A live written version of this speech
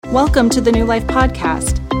Welcome to the New Life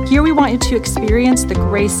Podcast. Here we want you to experience the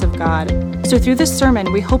grace of God. So through this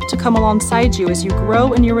sermon, we hope to come alongside you as you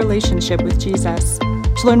grow in your relationship with Jesus.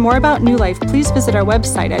 To learn more about New Life, please visit our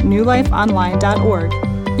website at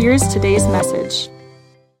newlifeonline.org. Here's today's message.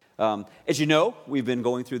 As you know, we've been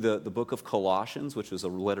going through the book of Colossians, which was a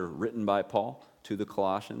letter written by Paul to the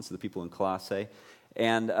Colossians, to the people in Colossae.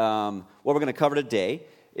 And what we're going to cover today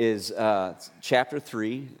is chapter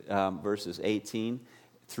 3, verses 18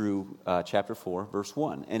 through chapter 4, verse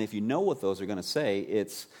 1. And if you know what those are going to say,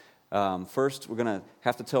 it's first we're going to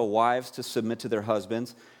have to tell wives to submit to their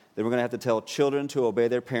husbands. Then we're going to have to tell children to obey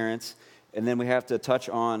their parents. And then we have to touch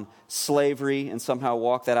on slavery and somehow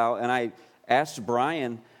walk that out. And I asked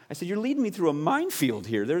Brian, I said, you're leading me through a minefield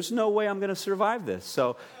here. There's no way I'm going to survive this.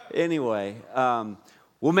 So anyway,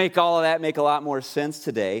 we'll make all of that make a lot more sense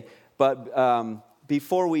today. But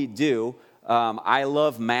before we do, I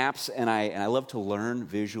love maps, and I love to learn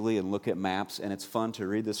visually and look at maps, and it's fun to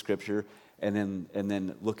read the scripture and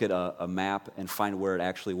then look at a map and find where it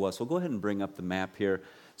actually was. So go ahead and bring up the map here.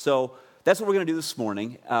 So that's what we're going to do this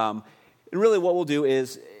morning. And really what we'll do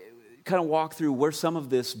is kind of walk through where some of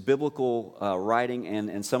this biblical writing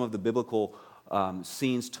and some of the biblical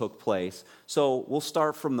scenes took place. So we'll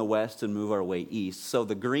start from the west and move our way east. So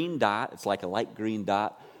the green dot, it's like a light green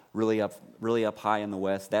dot, really up high in the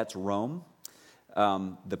west, that's Rome.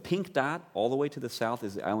 The pink dot all the way to the south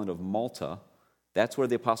is the island of Malta. That's where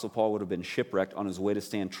the Apostle Paul would have been shipwrecked on his way to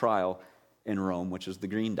stand trial in Rome, which is the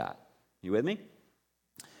green dot. You with me?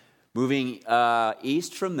 Moving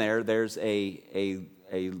east from there, there's a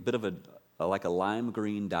bit of like a lime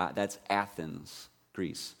green dot. That's Athens,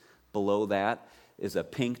 Greece. Below that is a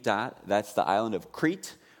pink dot. That's the island of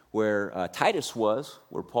Crete, where Titus was,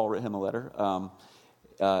 where Paul wrote him a letter, on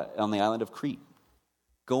the island of Crete.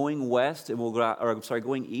 Going west, and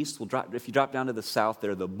going east, if you drop down to the south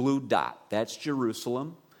there, the blue dot, that's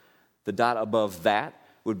Jerusalem. The dot above that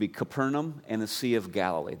would be Capernaum and the Sea of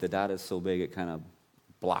Galilee. The dot is so big it kind of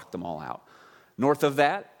blocked them all out. North of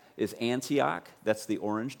that is Antioch. That's the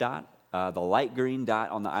orange dot. The light green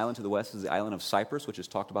dot on the island to the west is the island of Cyprus, which is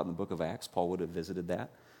talked about in the book of Acts. Paul would have visited that.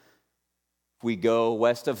 If we go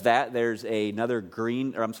west of that, there's another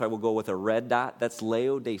we'll go with a red dot. That's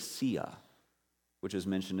Laodicea, which is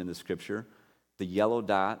mentioned in the scripture. The yellow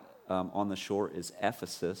dot on the shore is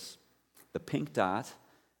Ephesus. The pink dot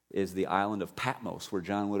is the island of Patmos, where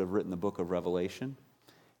John would have written the book of Revelation.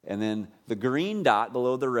 And then the green dot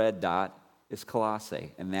below the red dot is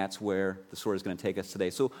Colossae, and that's where the story is going to take us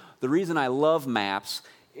today. So the reason I love maps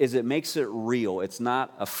is it makes it real. It's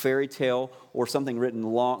not a fairy tale or something written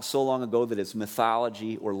so long ago that it's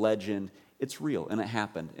mythology or legend. It's real, and it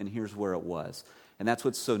happened, and here's where it was. And that's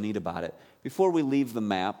what's so neat about it. Before we leave the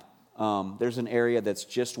map, there's an area that's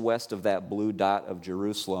just west of that blue dot of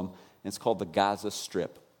Jerusalem, and it's called the Gaza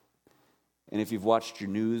Strip. And if you've watched your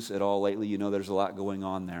news at all lately, you know there's a lot going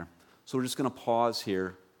on there. So we're just going to pause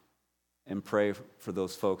here and pray for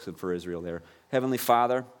those folks and for Israel there. Heavenly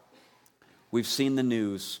Father, we've seen the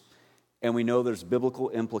news, and we know there's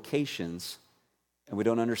biblical implications, and we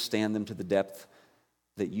don't understand them to the depth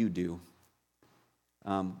that you do.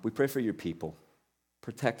 We pray for your people.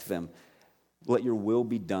 Protect them. Let your will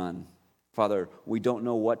be done. Father, we don't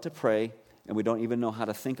know what to pray, and we don't even know how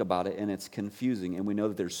to think about it, and it's confusing. And we know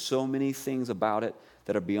that there's so many things about it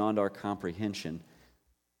that are beyond our comprehension,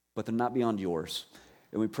 but they're not beyond yours.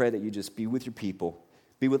 And we pray that you just be with your people.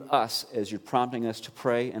 Be with us as you're prompting us to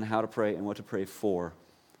pray and how to pray and what to pray for.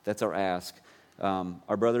 That's our ask.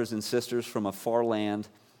 Our brothers and sisters from a far land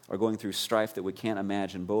are going through strife that we can't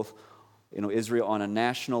imagine. Both, Israel on a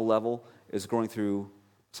national level is going through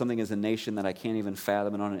something as a nation that I can't even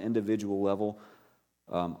fathom, and on an individual level,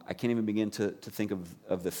 I can't even begin to think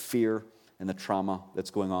of the fear and the trauma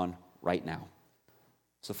that's going on right now.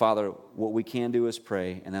 So, Father, what we can do is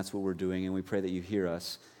pray, and that's what we're doing, and we pray that you hear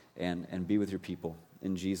us and be with your people.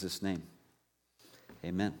 In Jesus' name,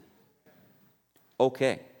 amen.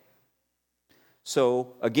 Okay.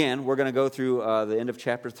 So, again, we're going to go through the end of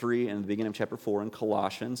chapter 3 and the beginning of chapter 4 in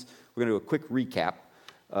Colossians. We're going to do a quick recap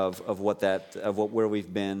of where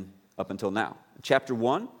we've been up until now. In chapter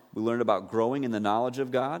 1, we learned about growing in the knowledge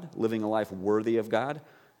of God, living a life worthy of God,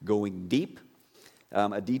 going deep,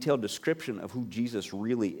 a detailed description of who Jesus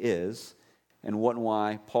really is, and what and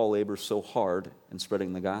why Paul labors so hard in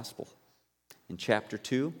spreading the gospel. In chapter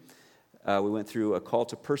 2, we went through a call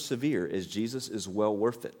to persevere as Jesus is well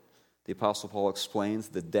worth it. The Apostle Paul explains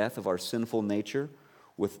the death of our sinful nature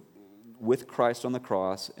with Christ on the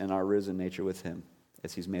cross and our risen nature with him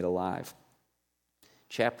as he's made alive.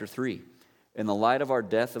 Chapter 3, in the light of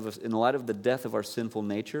the death of our sinful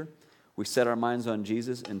nature, We set our minds on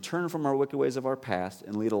Jesus and turn from our wicked ways of our past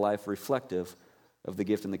and lead a life reflective of the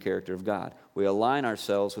gift and the character of God. We align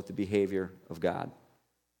ourselves with the behavior of God.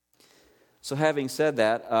 So having said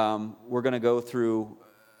that, we're going to go through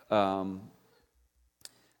Colossians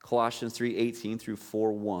 3:18 through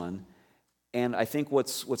 4:1. And I think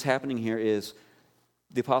what's happening here is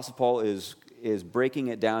the Apostle Paul is breaking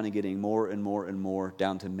it down and getting more and more and more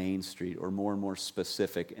down to Main Street, or more and more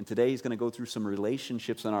specific. And today he's going to go through some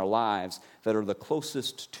relationships in our lives that are the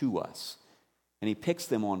closest to us. And he picks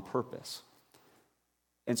them on purpose.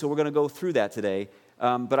 And so we're going to go through that today.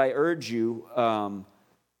 But I urge you,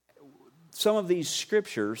 some of these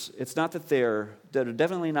scriptures, it's not that they're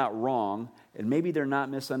definitely not wrong, and maybe they're not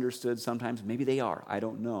misunderstood sometimes. Maybe they are. I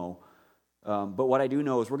don't know. But what I do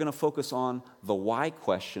know is we're going to focus on the why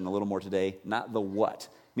question a little more today, not the what.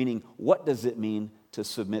 Meaning, what does it mean to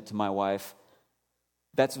submit to my wife?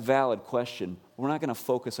 That's a valid question. We're not going to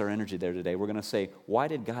focus our energy there today. We're going to say, why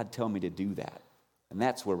did God tell me to do that? And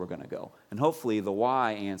that's where we're going to go. And hopefully the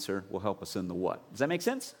why answer will help us in the what. Does that make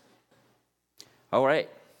sense? All right.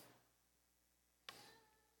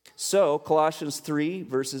 So, Colossians 3,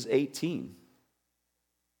 verses 18.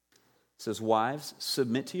 It says, wives,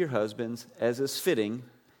 submit to your husbands as is fitting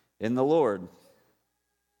in the Lord.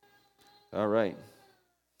 All right.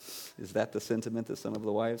 Is that the sentiment that some of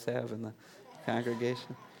the wives have in the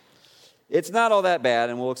congregation? It's not all that bad,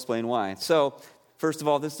 and we'll explain why. So, first of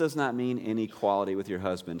all, this does not mean inequality with your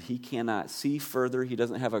husband. He cannot see further. He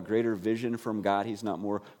doesn't have a greater vision from God. He's not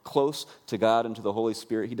more close to God and to the Holy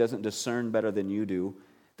Spirit. He doesn't discern better than you do.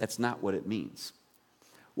 That's not what it means.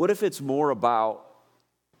 What if it's more about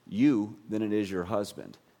you than it is your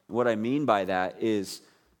husband? And what I mean by that is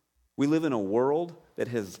we live in a world that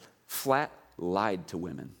has flat lied to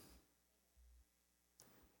women.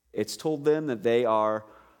 It's told them that they are,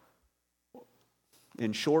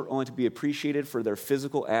 in short, only to be appreciated for their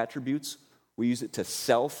physical attributes. We use it to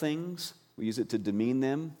sell things. We use it to demean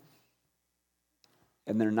them.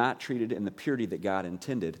 And they're not treated in the purity that God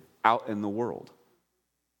intended out in the world.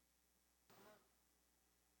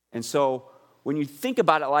 And so, when you think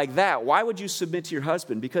about it like that, why would you submit to your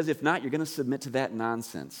husband? Because if not, you're going to submit to that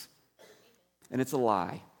nonsense. And it's a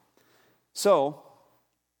lie. So,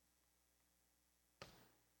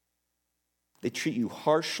 they treat you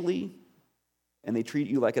harshly, and they treat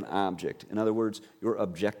you like an object. In other words, you're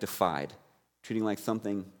objectified, treating like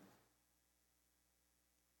something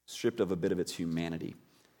stripped of a bit of its humanity.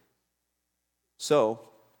 So,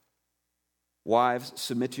 wives,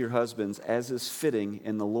 submit to your husbands as is fitting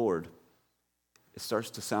in the Lord. It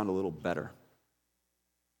starts to sound a little better.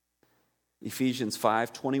 Ephesians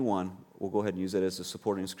 5:21, we'll go ahead and use that as a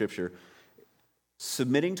supporting scripture.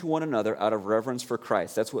 Submitting to one another out of reverence for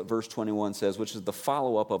Christ. That's what verse 21 says, which is the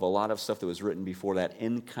follow-up of a lot of stuff that was written before that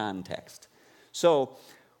in context. So,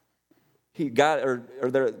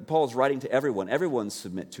 Paul's writing to everyone. Everyone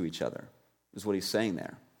submit to each other, is what he's saying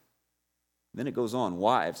there. Then it goes on,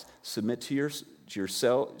 wives, submit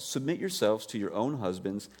yourselves to your own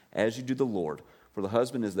husbands as you do the Lord. For the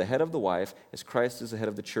husband is the head of the wife, as Christ is the head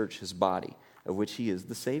of the church, his body, of which he is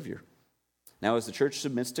the Savior. Now, as the church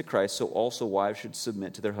submits to Christ, so also wives should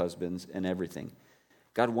submit to their husbands in everything.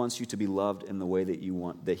 God wants you to be loved in the way that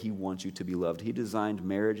he wants you to be loved. He designed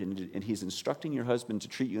marriage, and he's instructing your husband to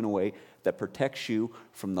treat you in a way that protects you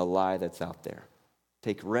from the lie that's out there.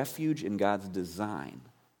 Take refuge in God's design.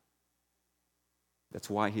 That's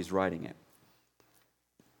why he's writing it.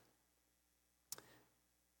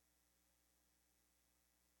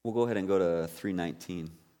 We'll go ahead and go to 3:19.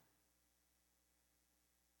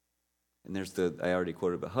 And I already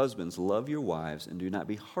quoted, but husbands, love your wives and do not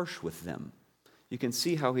be harsh with them. You can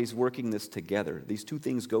see how he's working this together. These two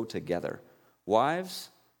things go together. Wives,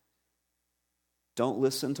 don't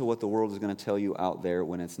listen to what the world is going to tell you out there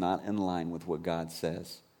when it's not in line with what God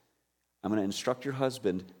says. I'm going to instruct your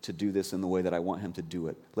husband to do this in the way that I want him to do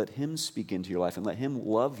it. Let him speak into your life and let him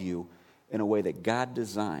love you in a way that God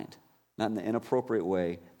designed, not in the inappropriate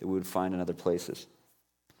way that we would find in other places.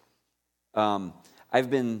 I've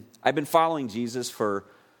been following Jesus for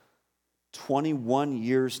 21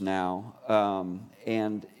 years now,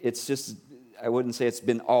 and it's just, I wouldn't say it's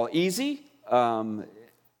been all easy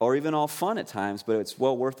or even all fun at times, but it's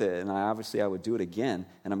well worth it, and I would do it again,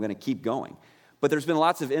 and I'm going to keep going. But there's been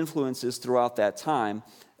lots of influences throughout that time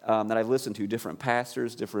that I've listened to, different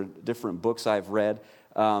pastors, different books I've read,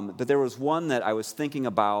 but there was one that I was thinking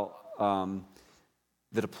about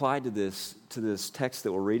that applied to this text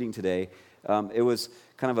that we're reading today. It was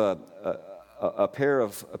kind of a pair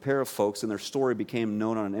of folks, and their story became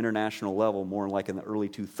known on an international level more like in the early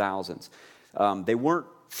 2000s. They weren't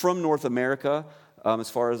from North America. As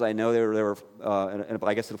far as I know, they were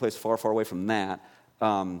I guess in a place far, far away from that.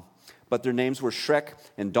 But their names were Shrek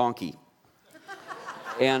and Donkey.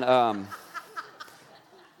 And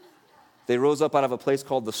they rose up out of a place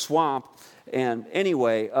called the swamp. And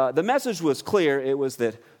anyway, the message was clear. It was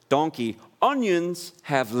that Donkey, onions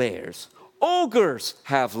have layers. Ogres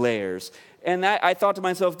have layers. And I thought to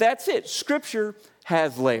myself, that's it. Scripture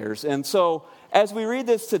has layers. And so as we read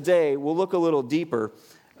this today, we'll look a little deeper.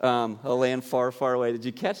 A land far, far away. Did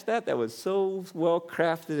you catch that? That was so well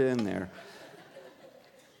crafted in there.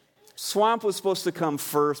 Swamp was supposed to come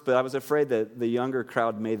first, but I was afraid that the younger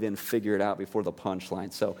crowd may then figure it out before the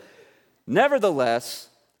punchline. So nevertheless,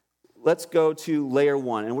 let's go to layer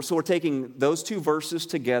one. And so we're taking those two verses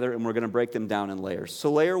together and we're going to break them down in layers.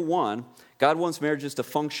 So layer one, God wants marriages to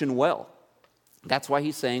function well. That's why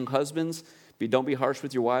he's saying, husbands, don't be harsh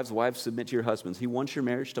with your wives. Wives, submit to your husbands. He wants your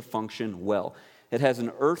marriage to function well. It has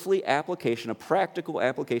an earthly application, a practical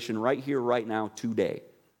application right here, right now, today.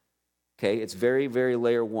 Okay, it's very, very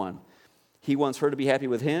layer one. He wants her to be happy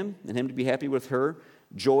with him and him to be happy with her.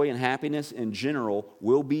 Joy and happiness in general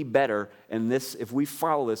will be better. And this, if we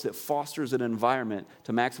follow this, it fosters an environment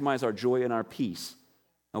to maximize our joy and our peace.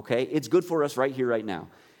 Okay, it's good for us right here, right now.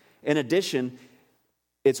 In addition,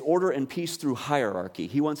 it's order and peace through hierarchy.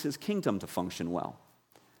 He wants his kingdom to function well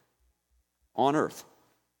on earth.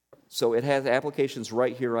 So it has applications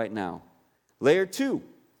right here, right now. Layer two.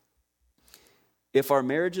 If our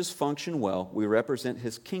marriages function well, we represent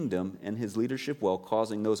his kingdom and his leadership well,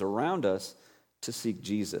 causing those around us to seek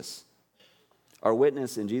Jesus. Our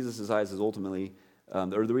witness in Jesus' eyes is ultimately,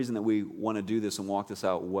 or the reason that we want to do this and walk this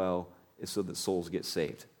out well is so that souls get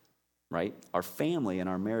saved, right? Our family and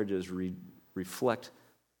our marriages reflect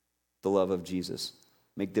the love of Jesus,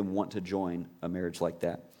 make them want to join a marriage like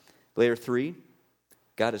that. Layer three,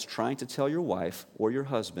 God is trying to tell your wife or your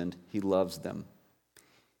husband he loves them.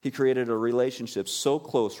 He created a relationship so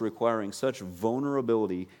close, requiring such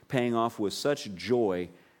vulnerability, paying off with such joy,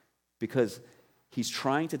 because he's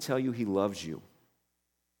trying to tell you he loves you.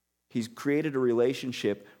 He's created a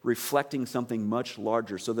relationship reflecting something much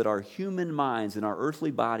larger so that our human minds and our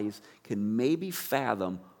earthly bodies can maybe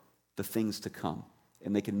fathom the things to come.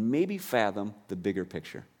 And they can maybe fathom the bigger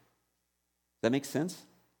picture. That makes sense?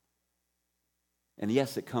 And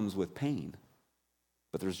yes, it comes with pain,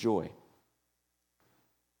 but there's joy.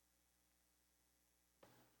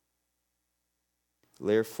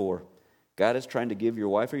 Layer four, God is trying to give your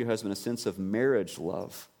wife or your husband a sense of marriage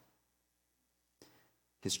love.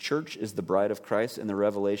 His church is the bride of Christ, and the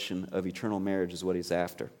revelation of eternal marriage is what he's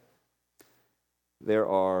after. There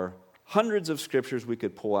are hundreds of scriptures we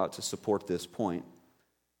could pull out to support this point.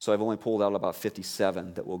 So I've only pulled out about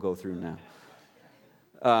 57 that we'll go through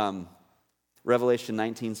now. Revelation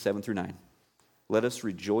 19, 7 through 9. Let us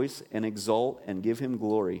rejoice and exult and give him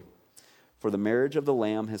glory. For the marriage of the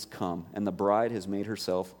Lamb has come, and the bride has made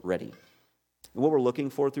herself ready. And what we're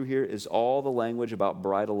looking for through here is all the language about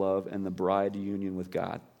bridal love and the bride union with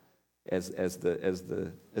God as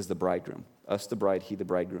the bridegroom. Us the bride, he the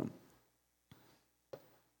bridegroom.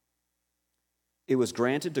 It was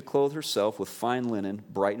granted to clothe herself with fine linen,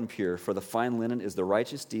 bright and pure, for the fine linen is the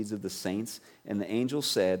righteous deeds of the saints. And the angel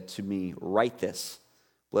said to me, write this.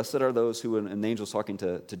 Blessed are those who, and the angel's talking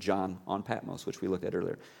to John on Patmos, which we looked at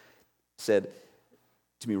earlier, said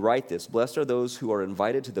to me, write this. Blessed are those who are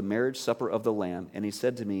invited to the marriage supper of the Lamb. And he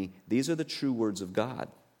said to me, these are the true words of God.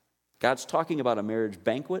 God's talking about a marriage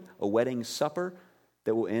banquet, a wedding supper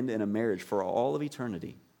that will end in a marriage for all of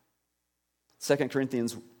eternity. 2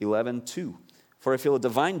 Corinthians 11, 2. For I feel a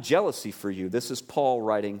divine jealousy for you. This is Paul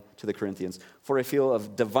writing to the Corinthians. For I feel a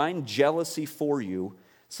divine jealousy for you,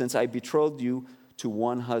 since I betrothed you to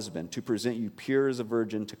one husband, to present you pure as a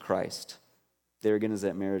virgin to Christ. There again is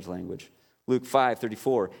that marriage language. Luke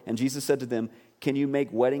 5:34. And Jesus said to them, can you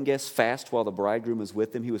make wedding guests fast while the bridegroom is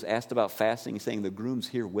with them? He was asked about fasting. He's saying the groom's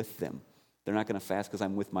here with them. They're not going to fast because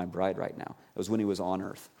I'm with my bride right now. It was when he was on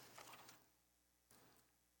earth.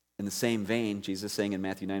 In the same vein, Jesus saying in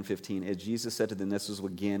Matthew 9:15, as Jesus said to them, this was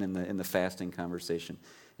again in the fasting conversation.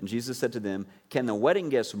 And Jesus said to them, can the wedding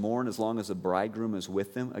guests mourn as long as the bridegroom is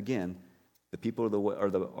with them? Again, the people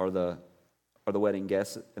are the wedding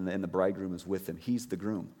guests, and the bridegroom is with them. He's the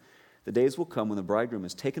groom. The days will come when the bridegroom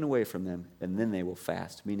is taken away from them, and then they will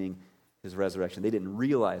fast, meaning his resurrection. They didn't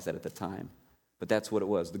realize that at the time, but that's what it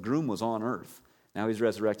was. The groom was on earth. Now he's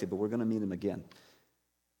resurrected, but we're going to meet him again.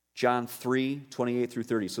 John 3, 28 through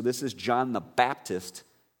 30. So this is John the Baptist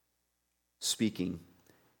speaking.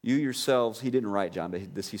 You yourselves, he didn't write John, but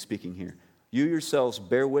he's speaking here. You yourselves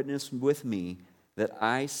bear witness with me that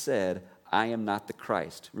I said I am not the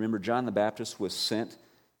Christ. Remember, John the Baptist was sent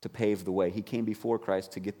to pave the way. He came before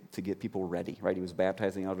Christ to get people ready, right? He was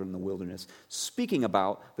baptizing out in the wilderness, speaking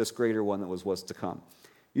about this greater one that was to come.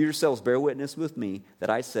 You yourselves bear witness with me that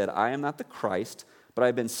I said, I am not the Christ, but I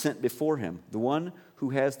have been sent before him. The one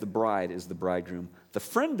who has the bride is the bridegroom. The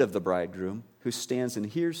friend of the bridegroom, who stands and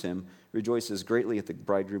hears him, rejoices greatly at the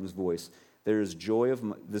bridegroom's voice. This joy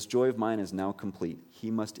of mine is now complete. He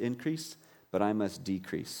must increase, but I must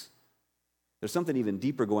decrease. There's something even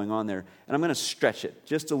deeper going on there, and I'm going to stretch it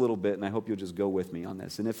just a little bit, and I hope you'll just go with me on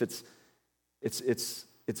this. And if it's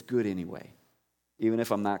good anyway, even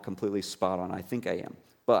if I'm not completely spot on. I think I am.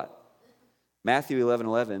 But Matthew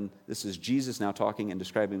 11:11, this is Jesus now talking and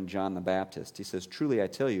describing John the Baptist. He says, truly I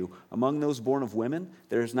tell you, among those born of women,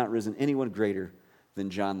 there has not risen anyone greater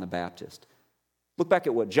than John the Baptist. Look back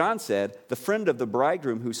at what John said. The friend of the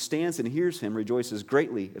bridegroom who stands and hears him rejoices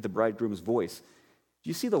greatly at the bridegroom's voice. Do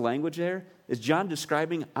you see the language there? Is John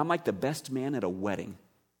describing, I'm like the best man at a wedding?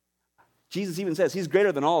 Jesus even says he's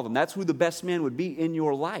greater than all of them. That's who the best man would be in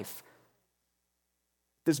your life.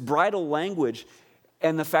 This bridal language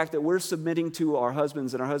and the fact that we're submitting to our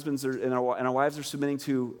husbands, and our wives are submitting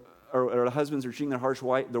to, or our husbands are treating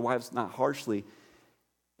their wives not harshly,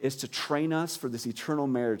 is to train us for this eternal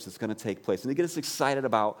marriage that's going to take place. And to get us excited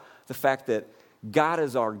about the fact that God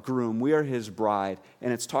is our groom, we are his bride,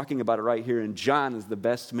 and it's talking about it right here, and John is the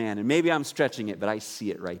best man. And maybe I'm stretching it, but I see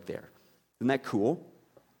it right there. Isn't that cool?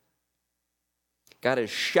 God is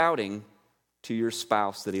shouting to your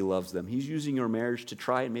spouse that he loves them. He's using your marriage to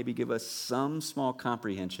try and maybe give us some small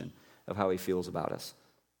comprehension of how he feels about us.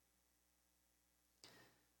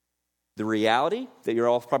 The reality that you're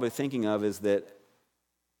all probably thinking of is that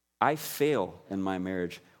I fail in my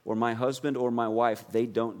marriage, or my husband or my wife, they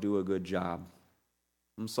don't do a good job.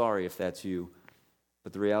 I'm sorry if that's you,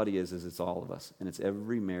 but the reality is it's all of us, and it's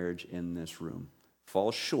every marriage in this room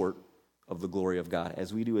falls short of the glory of God.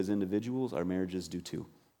 As we do as individuals, our marriages do too.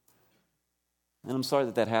 And I'm sorry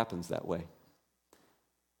that happens that way.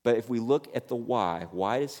 But if we look at the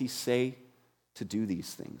why does he say to do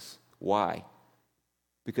these things? Why?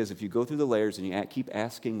 Because if you go through the layers and you keep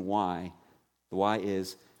asking why, the why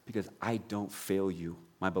is because I don't fail you,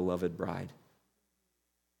 my beloved bride.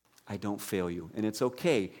 I don't fail you. And it's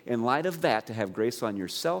okay, in light of that, to have grace on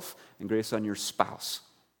yourself and grace on your spouse.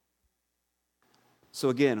 So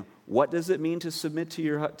again, what does it mean to submit to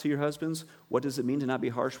your husbands? What does it mean to not be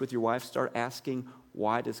harsh with your wife? Start asking,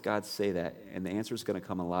 why does God say that? And the answer is going to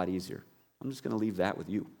come a lot easier. I'm just going to leave that with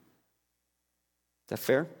you. Is that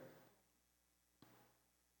fair?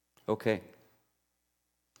 Okay.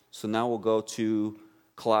 So now we'll go to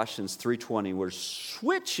Colossians 3:20. We're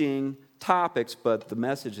switching topics, but the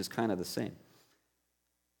message is kind of the same.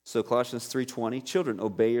 So Colossians 3:20, children,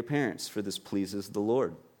 obey your parents, for this pleases the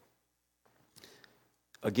Lord.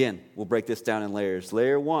 Again, we'll break this down in layers.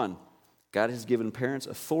 Layer 1, God has given parents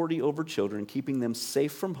authority over children, keeping them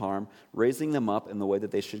safe from harm, raising them up in the way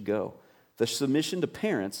that they should go. The submission to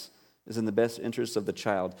parents is in the best interest of the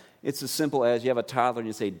child. It's as simple as you have a toddler and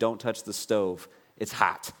you say, don't touch the stove. It's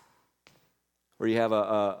hot. Or you have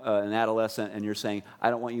an adolescent and you're saying,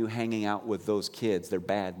 I don't want you hanging out with those kids. They're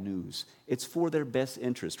bad news. It's for their best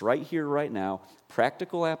interest. Right here, right now,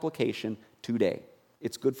 practical application today.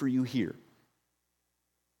 It's good for you here.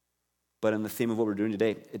 But in the theme of what we're doing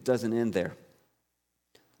today, it doesn't end there.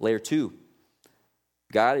 Layer 2,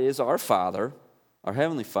 God is our Father, our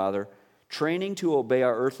Heavenly Father. Training to obey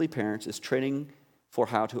our earthly parents is training for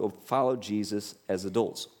how to follow Jesus as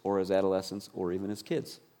adults or as adolescents or even as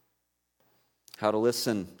kids. How to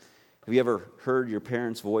listen. Have you ever heard your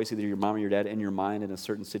parents' voice, either your mom or your dad, in your mind in a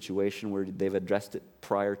certain situation where they've addressed it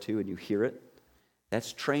prior to and you hear it?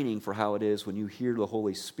 That's training for how it is when you hear the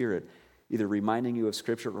Holy Spirit either reminding you of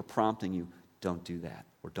Scripture or prompting you, don't do that,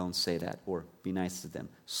 or don't say that, or be nice to them,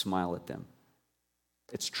 smile at them.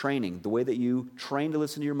 It's training. The way that you train to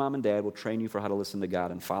listen to your mom and dad will train you for how to listen to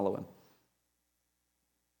God and follow Him.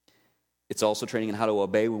 It's also training in how to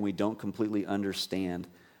obey when we don't completely understand.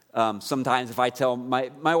 Sometimes if I tell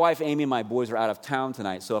my wife Amy and my boys are out of town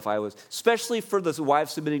tonight, so if I was, especially for the wife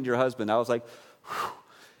submitting to your husband, I was like,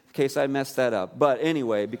 in case I messed that up. But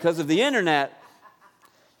anyway, because of the internet,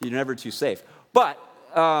 you're never too safe. But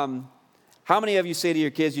how many of you say to your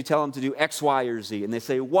kids, you tell them to do X, Y, or Z, and they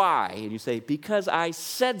say, why? And you say, because I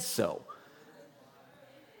said so.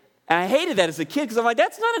 And I hated that as a kid because I'm like,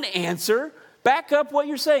 that's not an answer. Back up what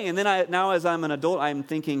you're saying. And then now as I'm an adult, I'm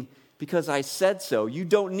thinking, because I said so. You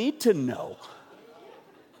don't need to know.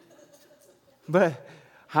 But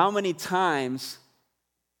how many times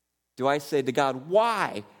do I say to God,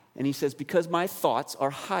 why? And He says, because my thoughts are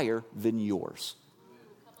higher than yours.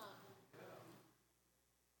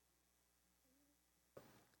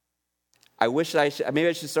 maybe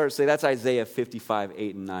I should start to say that's Isaiah 55,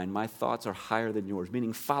 8 and 9. My thoughts are higher than yours,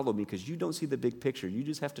 meaning follow me because you don't see the big picture. You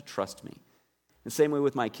just have to trust me. The same way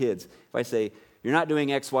with my kids. If I say, you're not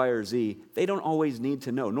doing X, Y, or Z, they don't always need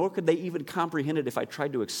to know, nor could they even comprehend it if I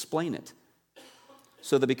tried to explain it.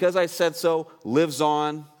 So the because I said so lives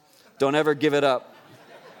on. Don't ever give it up.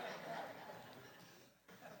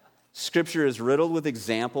 Scripture is riddled with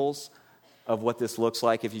examples of what this looks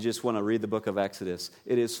like if you just want to read the book of Exodus.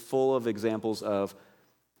 It is full of examples of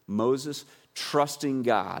Moses trusting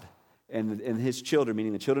God and his children,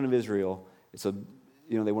 meaning the children of Israel.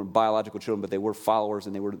 They weren't biological children, but they were followers,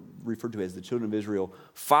 and they were referred to as the children of Israel,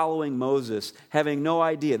 following Moses, having no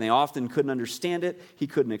idea. And they often couldn't understand it. He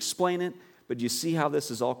couldn't explain it. But do you see how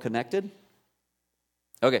this is all connected?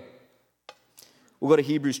 Okay. We'll go to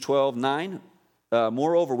Hebrews 12, 9.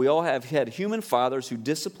 Moreover, we all have had human fathers who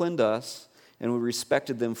disciplined us, and we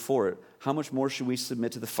respected them for it. How much more should we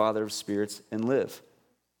submit to the Father of spirits and live?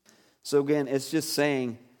 So again, it's just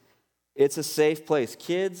saying it's a safe place.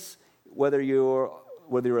 Kids, whether you're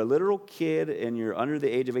a literal kid and you're under the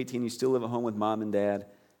age of 18, you still live at home with mom and dad,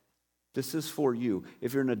 this is for you.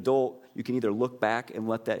 If you're an adult, you can either look back and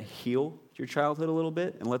let that heal your childhood a little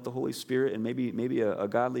bit and let the Holy Spirit and maybe a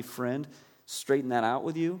godly friend straighten that out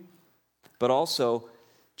with you. But also,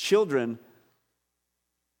 children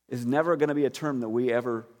is never going to be a term that we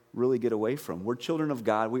ever really get away from. We're children of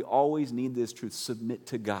God. We always need this truth. Submit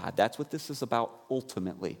to God. That's what this is about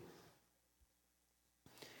ultimately.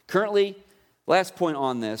 Currently, last point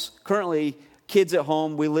on this. Currently, kids at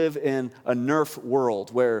home, we live in a Nerf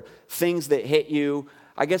world where things that hit you,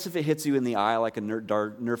 I guess if it hits you in the eye like a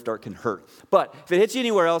Nerf dart can hurt. But if it hits you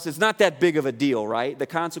anywhere else, it's not that big of a deal, right? The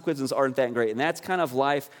consequences aren't that great. And that's kind of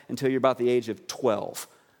life until you're about the age of 12.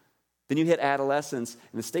 Then you hit adolescence,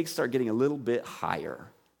 and the stakes start getting a little bit higher.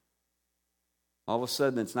 All of a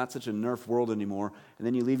sudden, it's not such a Nerf world anymore. And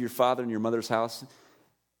then you leave your father and your mother's house,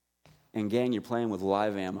 and gang, you're playing with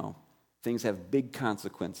live ammo. Things have big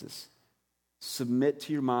consequences. Submit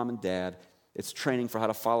to your mom and dad. It's training for how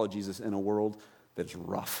to follow Jesus in a world that's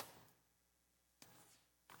rough.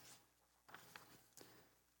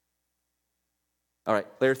 All right,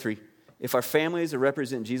 layer 3. If our families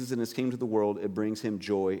represent Jesus and his kingdom to the world, it brings him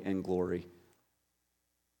joy and glory.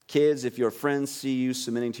 Kids, if your friends see you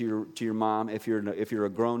submitting to your mom, if you're a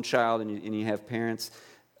grown child and you have parents,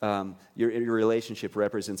 your relationship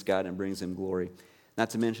represents God and brings him glory.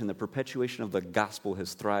 Not to mention the perpetuation of the gospel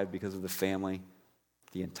has thrived because of the family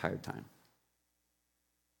the entire time.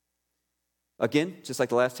 Again, just like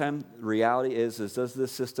the last time, the reality is does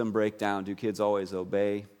this system break down? Do kids always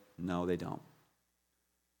obey? No, they don't.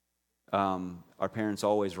 Are parents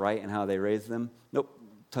always right in how they raise them? Nope.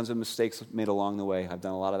 Tons of mistakes made along the way. I've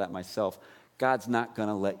done a lot of that myself. God's not going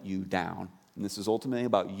to let you down. And this is ultimately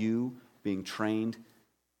about you being trained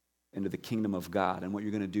into the kingdom of God and what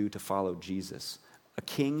you're going to do to follow Jesus. A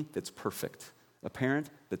king that's perfect. A parent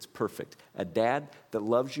that's perfect. A dad that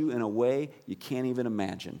loves you in a way you can't even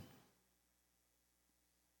imagine.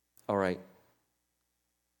 All right.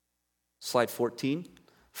 Slide 14.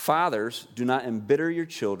 Fathers, do not embitter your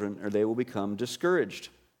children or they will become discouraged.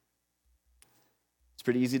 It's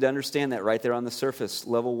pretty easy to understand that right there on the surface.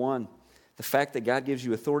 Level 1. The fact that God gives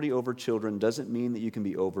you authority over children doesn't mean that you can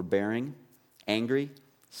be overbearing, angry,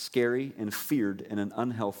 scary, and feared in an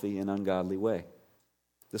unhealthy and ungodly way.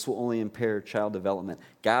 This will only impair child development.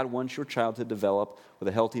 God wants your child to develop with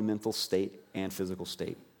a healthy mental state and physical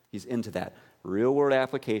state. He's into that. Real world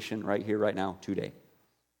application right here, right now, today.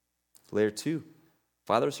 Layer 2.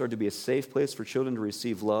 Fathers are to be a safe place for children to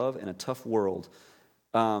receive love in a tough world.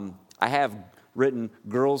 I have written,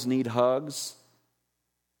 girls need hugs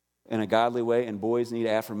in a godly way, and boys need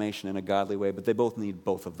affirmation in a godly way, but they both need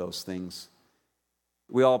both of those things.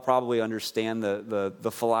 We all probably understand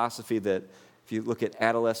the philosophy that if you look at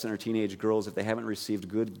adolescent or teenage girls, if they haven't received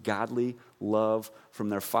good, godly love from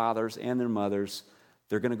their fathers and their mothers,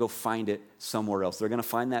 they're going to go find it somewhere else. They're going to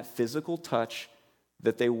find that physical touch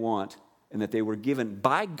that they want and that they were given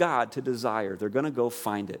by God to desire. They're going to go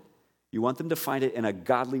find it. You want them to find it in a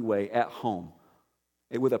godly way at home,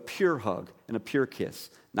 with a pure hug and a pure kiss,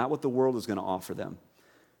 not what the world is going to offer them.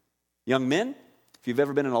 Young men, if you've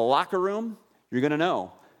ever been in a locker room, you're going to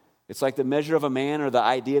know. It's like the measure of a man or the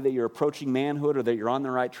idea that you're approaching manhood or that you're on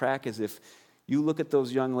the right track is if you look at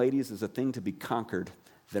those young ladies as a thing to be conquered.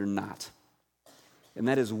 They're not. And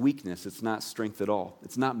that is weakness. It's not strength at all.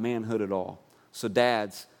 It's not manhood at all. So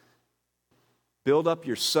dads, build up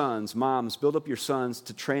your sons. Moms, build up your sons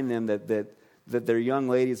to train them that their young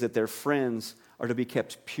ladies, that their friends are to be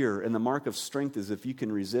kept pure. And the mark of strength is if you can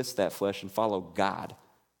resist that flesh and follow God.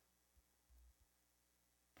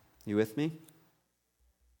 You with me?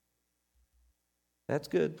 That's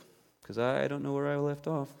good, because I don't know where I left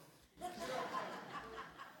off.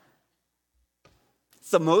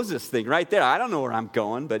 It's a Moses thing right there. I don't know where I'm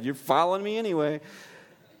going, but you're following me anyway.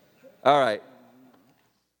 All right.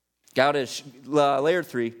 God is, layer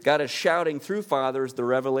 3, God is shouting through fathers the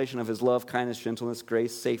revelation of his love, kindness, gentleness,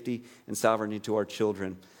 grace, safety, and sovereignty to our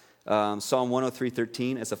children. Psalm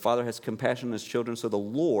 103:13, as the Father has compassion on his children, so the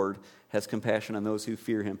Lord has compassion on those who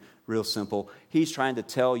fear him. Real simple. He's trying to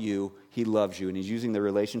tell you he loves you, and he's using the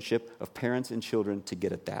relationship of parents and children to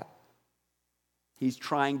get at that. He's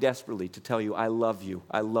trying desperately to tell you, I love you,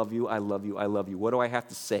 I love you, I love you, I love you. What do I have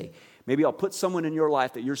to say? Maybe I'll put someone in your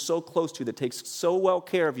life that you're so close to, that takes so well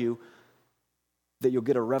care of you, that you'll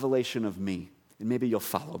get a revelation of me, and maybe you'll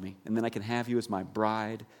follow me, and then I can have you as my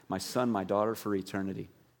bride, my son, my daughter for eternity.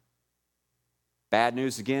 Bad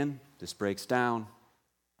news again, this breaks down.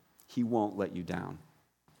 He won't let you down.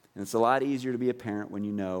 And it's a lot easier to be a parent when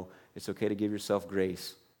you know it's okay to give yourself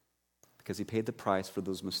grace, because he paid the price for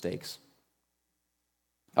those mistakes.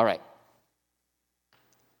 All right.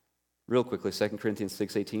 Real quickly, 2 Corinthians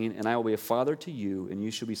 6:18, and I will be a father to you, and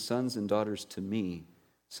you shall be sons and daughters to me,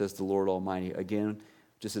 says the Lord Almighty. Again,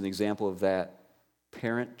 just an example of that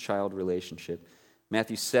parent-child relationship.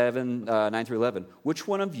 Matthew 7, 9 through 11. Which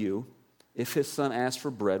one of you, if his son asks for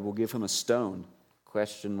bread, will give him a stone? ?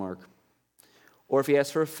 Or if he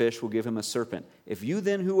asks for a fish, will give him a serpent? If you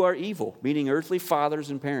then who are evil, meaning earthly fathers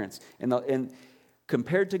and parents, and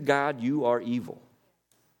compared to God you are evil.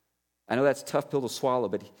 I know that's a tough pill to swallow,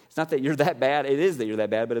 but it's not that you're that bad. It is that you're that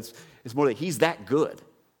bad, but it's more that he's that good,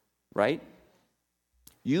 right?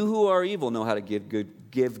 You who are evil know how to give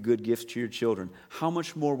good gifts to your children. How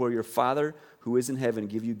much more will your Father who is in heaven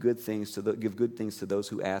give good things to those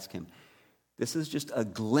who ask him? This is just a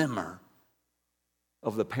glimmer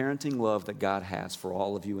of the parenting love that God has for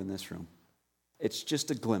all of you in this room. It's just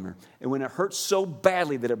a glimmer. And when it hurts so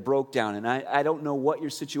badly that it broke down, and I don't know what your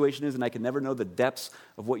situation is, and I can never know the depths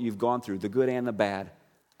of what you've gone through, the good and the bad.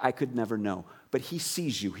 I could never know. But he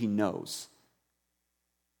sees you. He knows.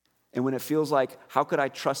 And when it feels like, how could I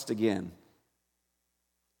trust again?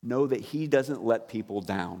 Know that he doesn't let people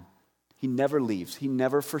down. He never leaves. He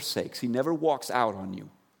never forsakes. He never walks out on you.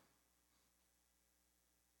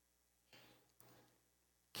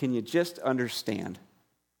 Can you just understand,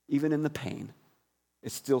 even in the pain,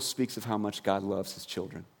 it still speaks of how much God loves his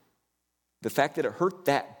children. The fact that it hurt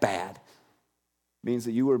that bad means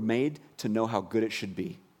that you were made to know how good it should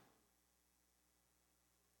be.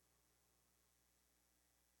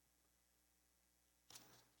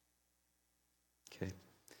 Okay.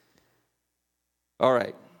 All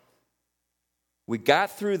right. We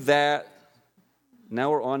got through that. Now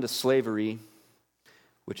we're on to slavery,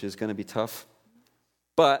 which is going to be tough.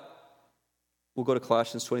 But we'll go to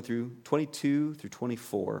Colossians 22 through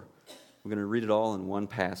 24. We're going to read it all in one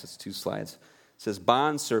pass. It's 2 slides. It says,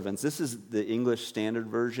 bondservants. This is the English Standard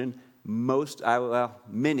Version.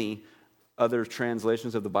 Many other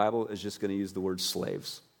translations of the Bible is just going to use the word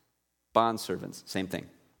slaves. Bondservants, same thing.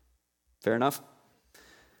 Fair enough?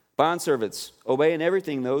 Bondservants, obey in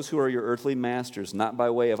everything those who are your earthly masters, not by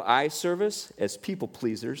way of eye service as people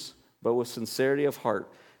pleasers, but with sincerity of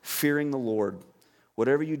heart, fearing the Lord.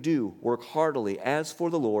 Whatever you do, work heartily as for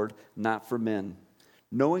the Lord, not for men,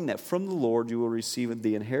 knowing that from the Lord you will receive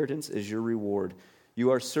the inheritance as your reward. You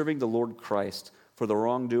are serving the Lord Christ, for the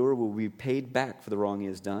wrongdoer will be paid back for the wrong he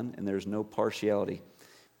has done, and there is no partiality.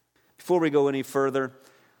 Before we go any further,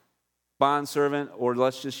 bondservant, or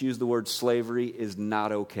let's just use the word slavery, is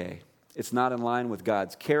not okay. It's not in line with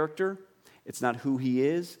God's character. It's not who he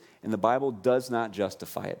is, and the Bible does not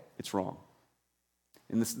justify it. It's wrong.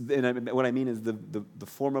 And what I mean is the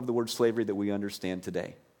form of the word slavery that we understand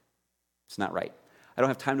today. It's not right. I don't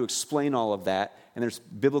have time to explain all of that, and there's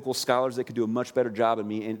biblical scholars that could do a much better job than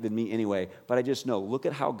me anyway, but I just know, look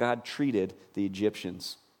at how God treated the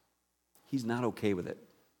Egyptians. He's not okay with it.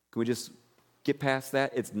 Can we just get past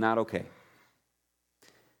that? It's not okay.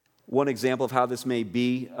 One example of how this may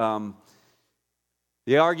be,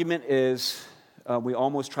 the argument is, we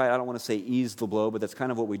almost try, I don't want to say ease the blow, but that's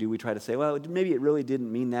kind of what we do. We try to say, well, maybe it really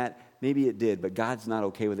didn't mean that. Maybe it did, but God's not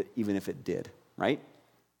okay with it, even if it did, right?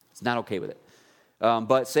 It's not okay with it.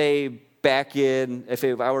 But say back if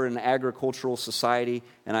I were in an agricultural society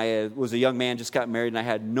and I was a young man, just got married, and I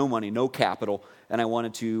had no money, no capital, and I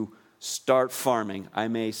wanted to start farming, I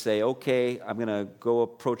may say, okay, I'm going to go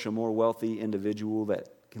approach a more wealthy individual that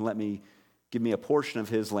can give me a portion of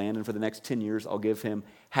his land, and for the next 10 years, I'll give him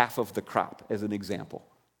half of the crop, as an example.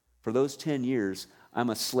 For those 10 years, I'm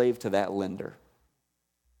a slave to that lender.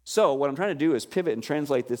 So what I'm trying to do is pivot and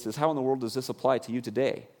translate this as, how in the world does this apply to you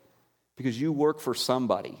today? because you work for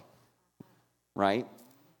somebody, right?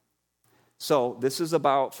 So this is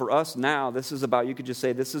about, for us now, this is about, you could just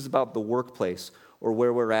say, this is about the workplace or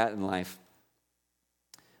where we're at in life.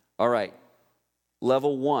 All right,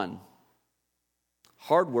 level 1.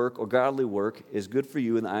 Hard work or godly work is good for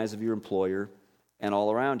you in the eyes of your employer and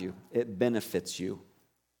all around you. It benefits you.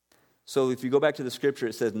 So if you go back to the scripture,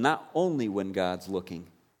 it says not only when God's looking.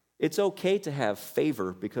 It's okay to have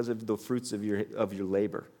favor because of the fruits of your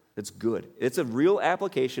labor. It's good. It's a real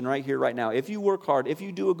application right here, right now. If you work hard, if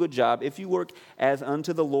you do a good job, if you work as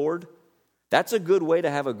unto the Lord, that's a good way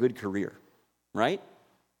to have a good career, right?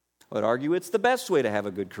 I would argue it's the best way to have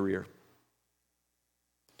a good career.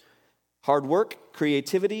 Hard work,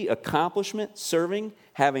 creativity, accomplishment, serving,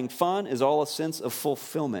 having fun is all a sense of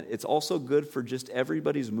fulfillment. It's also good for just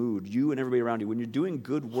everybody's mood, you and everybody around you. When you're doing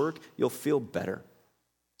good work, you'll feel better.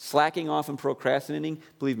 Slacking off and procrastinating,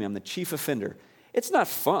 believe me, I'm the chief offender. It's not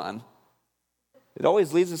fun. It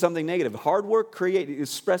always leads to something negative. Hard work,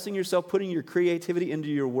 expressing yourself, putting your creativity into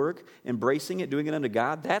your work, embracing it, doing it unto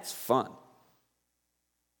God, that's fun.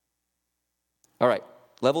 All right,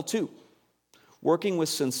 level 2. Working with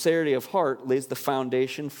sincerity of heart lays the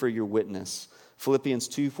foundation for your witness. Philippians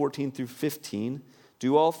 2:14 through 15.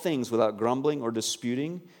 Do all things without grumbling or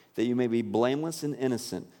disputing, that you may be blameless and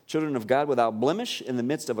innocent, children of God without blemish in the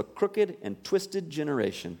midst of a crooked and twisted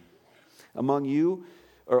generation, among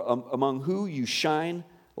who you shine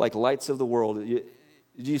like lights of the world. Do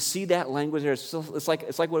you see that language there? It's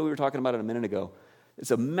like what we were talking about a minute ago. It's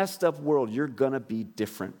a messed up world. You're going to be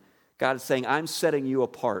different. God is saying, I'm setting you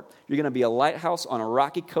apart. You're going to be a lighthouse on a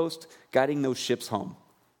rocky coast guiding those ships home.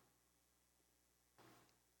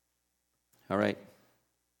 All right.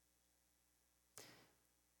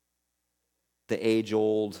 The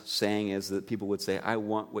age-old saying is that people would say, I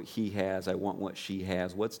want what he has, I want what she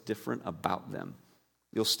has. What's different about them?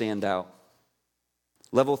 You'll stand out.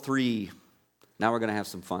 Level 3, now we're going to have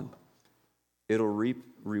some fun. It'll reap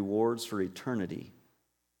rewards for eternity.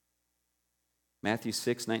 Matthew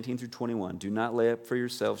 6:19 through 21. Do not lay up for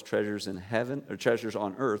yourselves treasures in heaven, or treasures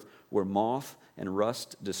on earth, where moth and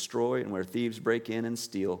rust destroy and where thieves break in and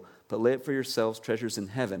steal. But lay up for yourselves treasures in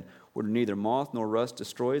heaven, where neither moth nor rust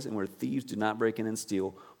destroys and where thieves do not break in and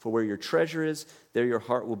steal. For where your treasure is, there your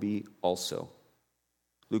heart will be also.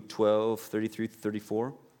 Luke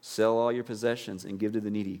 12:33-34. Sell all your possessions and give to the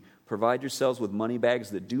needy. Provide yourselves with money bags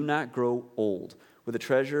that do not grow old, with a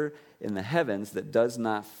treasure in the heavens that does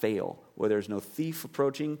not fail, where there is no thief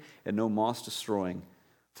approaching and no moth destroying.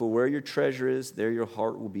 For where your treasure is, there your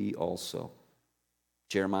heart will be also.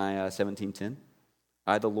 Jeremiah 17:10.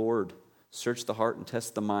 I, the Lord, search the heart and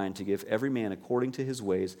test the mind to give every man according to his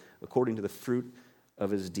ways, according to the fruit of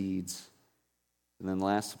his deeds. And then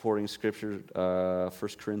last supporting scripture,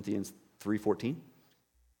 1 Corinthians 3:14.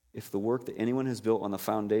 If the work that anyone has built on the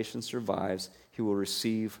foundation survives, he will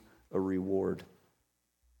receive a reward.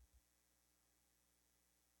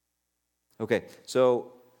 Okay,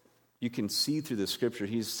 so you can see through the scripture,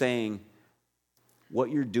 he's saying what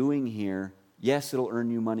you're doing here, yes, it'll earn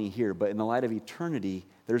you money here, but in the light of eternity,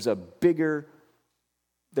 there's a bigger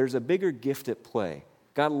gift at play.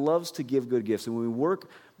 God loves to give good gifts, and when we work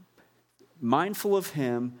mindful of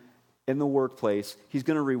him in the workplace, he's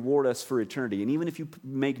going to reward us for eternity. And even if you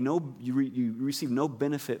you receive no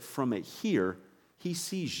benefit from it here, he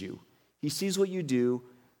sees you. He sees what you do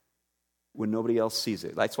when nobody else sees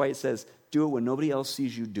it. That's why it says, do it when nobody else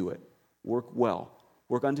sees you do it. Work well.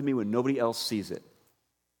 Work unto me when nobody else sees it.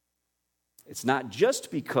 It's not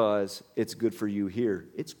just because it's good for you here.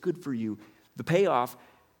 It's good for you. The payoff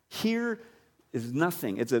here is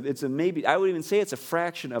nothing. It's a maybe. I would even say it's a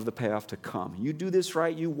fraction of the payoff to come. You do this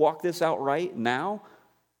right. You walk this out right now.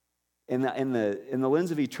 In the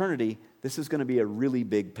lens of eternity, this is going to be a really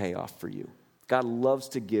big payoff for you. God loves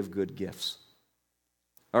to give good gifts.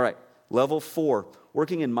 All right, level 4.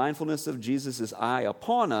 Working in mindfulness of Jesus' eye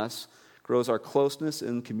upon us grows our closeness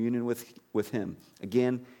and communion with him.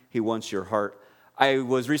 Again, he wants your heart. I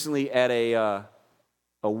was recently at a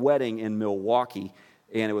wedding in Milwaukee,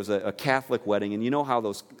 and it was a Catholic wedding. And you know how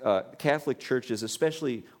those Catholic churches,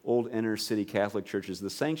 especially old inner city Catholic churches, the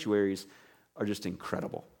sanctuaries are just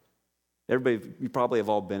incredible. Everybody, you probably have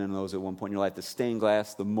all been in those at one point in your life. The stained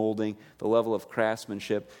glass, the molding, the level of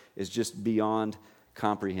craftsmanship is just beyond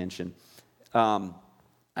comprehension.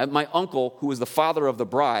 My uncle, who was the father of the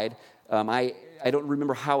bride, I don't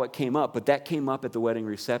remember how it came up, but that came up at the wedding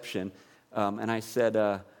reception. And I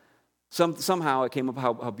said, somehow it came up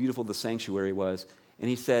how beautiful the sanctuary was. And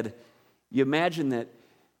he said, you imagine that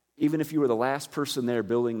even if you were the last person there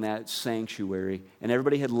building that sanctuary and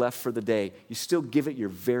everybody had left for the day, you still give it your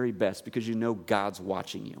very best because you know God's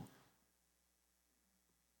watching you.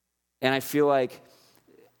 And I feel like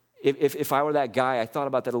if I were that guy, I thought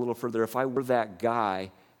about that a little further. If I were that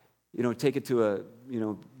guy, take it to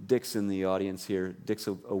Dick's in the audience here. Dick's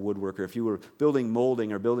a woodworker. If you were building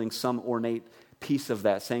molding or building some ornate piece of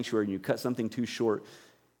that sanctuary and you cut something too short,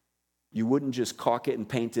 you wouldn't just caulk it and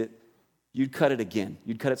paint it. You'd cut it again.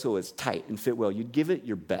 You'd cut it so it's tight and fit well. You'd give it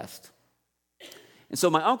your best. And so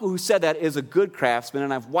my uncle who said that is a good craftsman,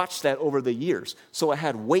 and I've watched that over the years. So I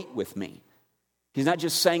had weight with me. He's not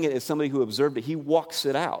just saying it as somebody who observed it. He walks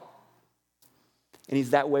it out. And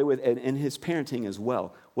he's that way in his parenting as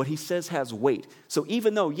well. What he says has weight. So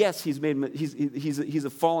even though, yes, he's a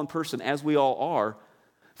fallen person, as we all are,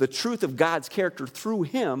 the truth of God's character through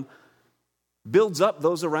him builds up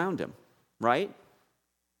those around him, right?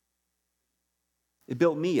 It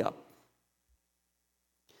built me up.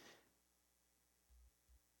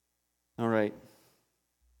 All right.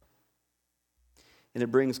 And it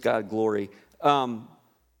brings God glory.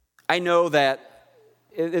 I know that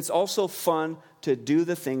it's also fun to do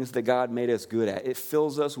the things that God made us good at. It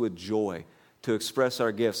fills us with joy to express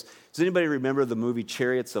our gifts. Does anybody remember the movie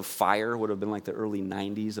Chariots of Fire? Would have been like the early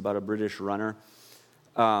 90s, about a British runner.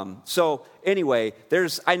 So anyway,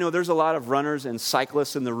 I know there's a lot of runners and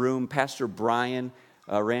cyclists in the room. Pastor Brian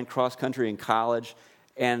ran cross country in college.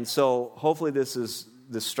 And so hopefully this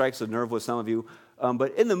strikes a nerve with some of you.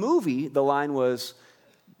 But in the movie, the line was,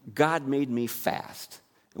 God made me fast.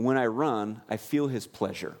 And when I run, I feel his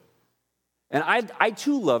pleasure. And I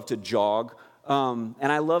too love to jog, and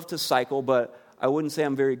I love to cycle, but I wouldn't say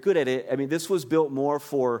I'm very good at it. I mean, this was built more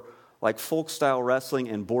for like folk-style wrestling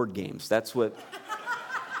and board games. That's what...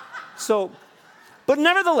 So, but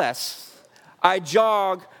nevertheless, I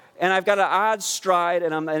jog, and I've got an odd stride,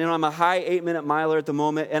 and I'm a high 8-minute miler at the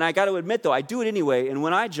moment. And I got to admit, though, I do it anyway. And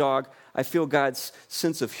when I jog, I feel God's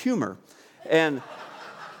sense of humor. And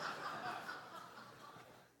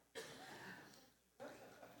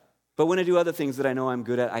but when I do other things that I know I'm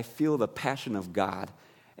good at, I feel the passion of God.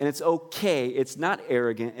 And it's okay. It's not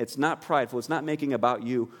arrogant. It's not prideful. It's not making about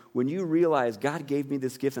you. When you realize God gave me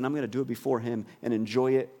this gift and I'm going to do it before him and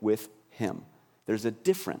enjoy it with him. There's a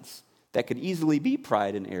difference. That could easily be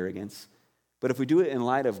pride and arrogance. But if we do it in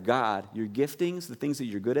light of God, your giftings, the things that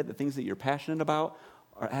you're good at, the things that you're passionate about,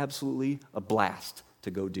 are absolutely a blast to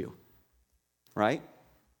go do. Right?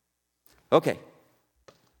 Okay.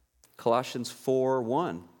 Colossians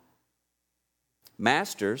 4:1.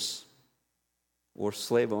 Masters, or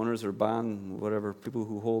slave owners, or people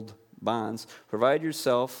who hold bonds, provide your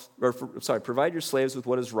slaves with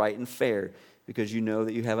what is right and fair, because you know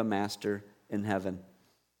that you have a master in heaven.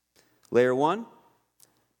 Layer 1,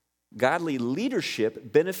 godly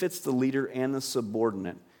leadership benefits the leader and the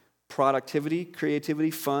subordinate. Productivity,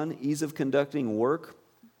 creativity, fun, ease of conducting work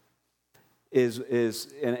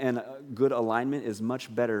and good alignment is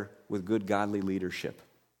much better with good godly leadership.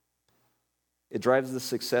 It drives the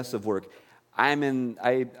success of work. I'm in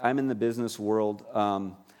the business world.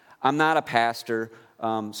 I'm not a pastor,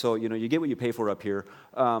 so you get what you pay for up here.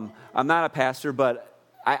 I'm not a pastor, but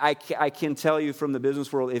I can tell you from the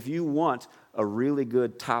business world, if you want a really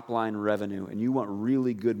good top-line revenue and you want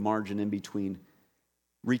really good margin in between,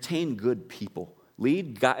 retain good people.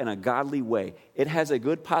 Lead in a godly way. It has a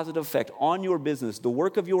good positive effect on your business. The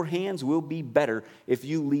work of your hands will be better if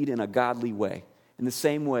you lead in a godly way. In the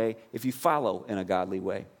same way, if you follow in a godly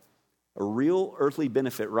way. A real earthly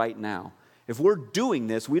benefit right now. If we're doing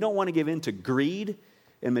this, we don't want to give in to greed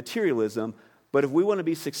and materialism, but if we want to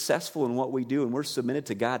be successful in what we do and we're submitted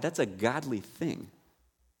to God, that's a godly thing.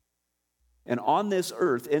 And on this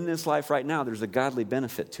earth, in this life right now, there's a godly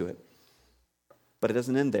benefit to it. But it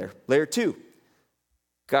doesn't end there. Layer 2.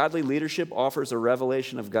 Godly leadership offers a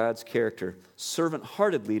revelation of God's character.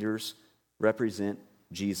 Servant-hearted leaders represent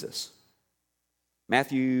Jesus.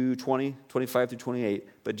 Matthew 20, 25 through 28.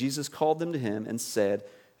 But Jesus called them to him and said,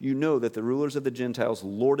 you know that the rulers of the Gentiles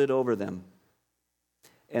lord it over them,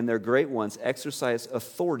 and their great ones exercise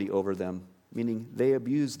authority over them, meaning they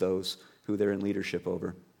abuse those who they're in leadership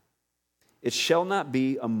over. It shall not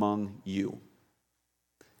be among you.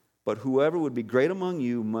 But whoever would be great among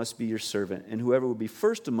you must be your servant, and whoever would be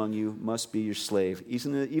first among you must be your slave,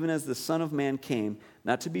 even as the Son of Man came,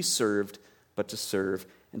 not to be served, but to serve,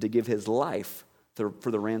 and to give his life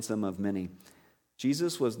for the ransom of many.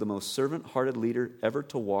 Jesus was the most servant-hearted leader ever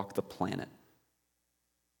to walk the planet.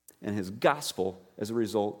 And his gospel, as a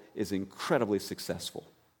result, is incredibly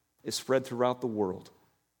successful. It's spread throughout the world,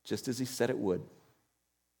 just as he said it would.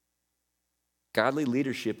 Godly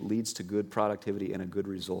leadership leads to good productivity and a good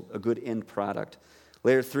result, a good end product.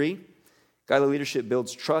 Layer 3, godly leadership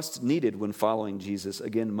builds trust needed when following Jesus.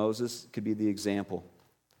 Again, Moses could be the example.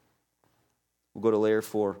 We'll go to layer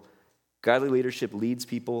 4. Godly leadership leads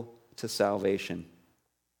people to salvation.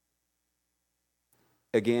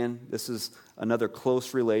 Again, this is another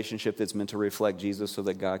close relationship that's meant to reflect Jesus so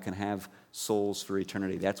that God can have souls for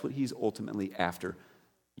eternity. That's what he's ultimately after,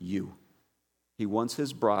 you. He wants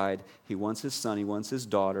his bride, he wants his son, he wants his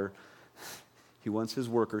daughter, he wants his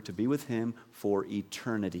worker to be with him for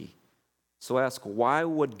eternity. So ask, why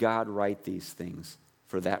would God write these things?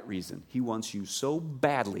 For that reason. He wants you so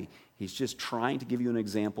badly, he's just trying to give you an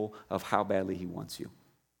example of how badly he wants you.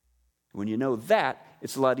 When you know that,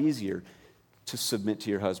 it's a lot easier to submit to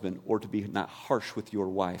your husband or to be not harsh with your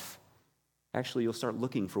wife. Actually, you'll start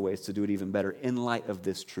looking for ways to do it even better in light of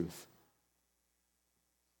this truth.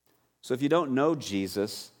 So if you don't know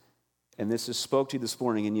Jesus, and this is spoke to you this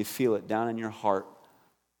morning, and you feel it down in your heart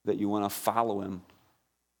that you want to follow him,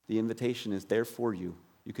 the invitation is there for you.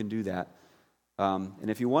 You can do that. And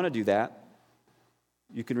if you want to do that,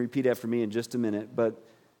 you can repeat after me in just a minute. But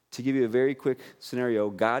to give you a very quick scenario,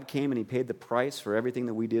 God came and he paid the price for everything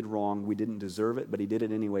that we did wrong. We didn't deserve it, but he did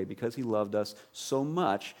it anyway because he loved us so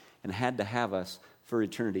much and had to have us for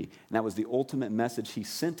eternity. And that was the ultimate message he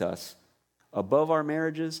sent us above our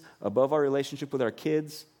marriages, above our relationship with our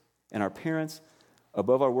kids and our parents,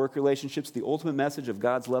 above our work relationships. The ultimate message of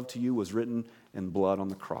God's love to you was written in blood on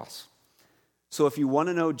the cross. So if you want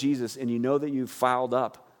to know Jesus and you know that you've fouled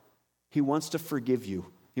up, he wants to forgive you.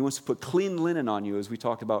 He wants to put clean linen on you, as we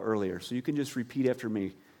talked about earlier. So you can just repeat after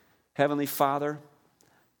me. Heavenly Father,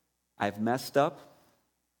 I've messed up.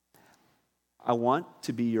 I want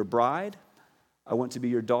to be your bride. I want to be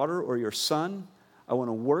your daughter or your son. I want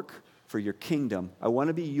to work for your kingdom. I want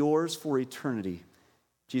to be yours for eternity.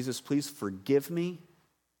 Jesus, please forgive me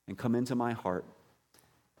and come into my heart.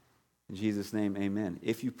 In Jesus' name, amen.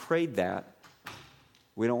 If you prayed that,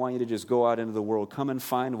 we don't want you to just go out into the world. Come and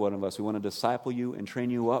find one of us. We want to disciple you and train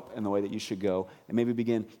you up in the way that you should go and maybe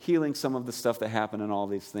begin healing some of the stuff that happened and all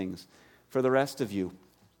these things. For the rest of you,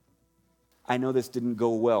 I know this didn't go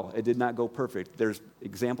well. It did not go perfect. There's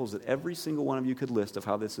examples that every single one of you could list of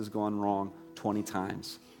how this has gone wrong 20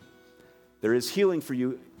 times. There is healing for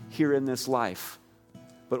you here in this life.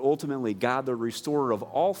 But ultimately, God, the restorer of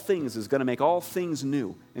all things, is going to make all things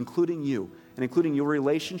new, including you, and including your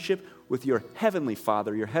relationship with your heavenly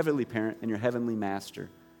Father, your heavenly parent, and your heavenly master.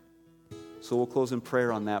 So we'll close in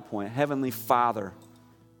prayer on that point. Heavenly Father,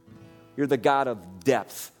 you're the God of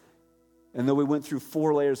depth. And though we went through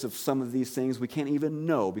 4 layers of some of these things, we can't even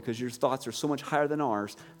know, because your thoughts are so much higher than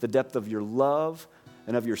ours, the depth of your love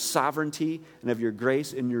and of your sovereignty and of your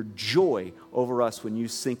grace and your joy over us when you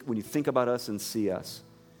think about us and see us.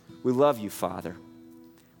 We love you, Father.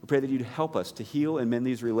 We pray that you'd help us to heal and mend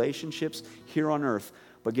these relationships here on earth,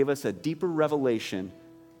 but give us a deeper revelation.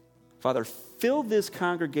 Father, fill this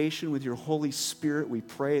congregation with your Holy Spirit. We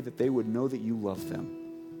pray that they would know that you love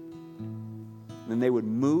them. And they would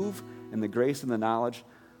move in the grace and the knowledge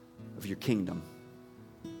of your kingdom.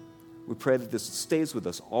 We pray that this stays with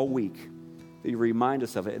us all week, that you remind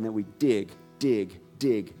us of it, and that we dig deeper.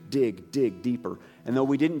 And though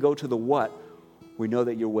we didn't go to the what, we know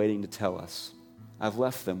that you're waiting to tell us. I've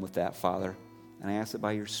left them with that, Father, and I ask that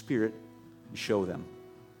by your Spirit, you show them.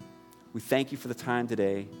 We thank you for the time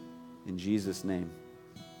today. In Jesus' name,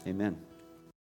 amen.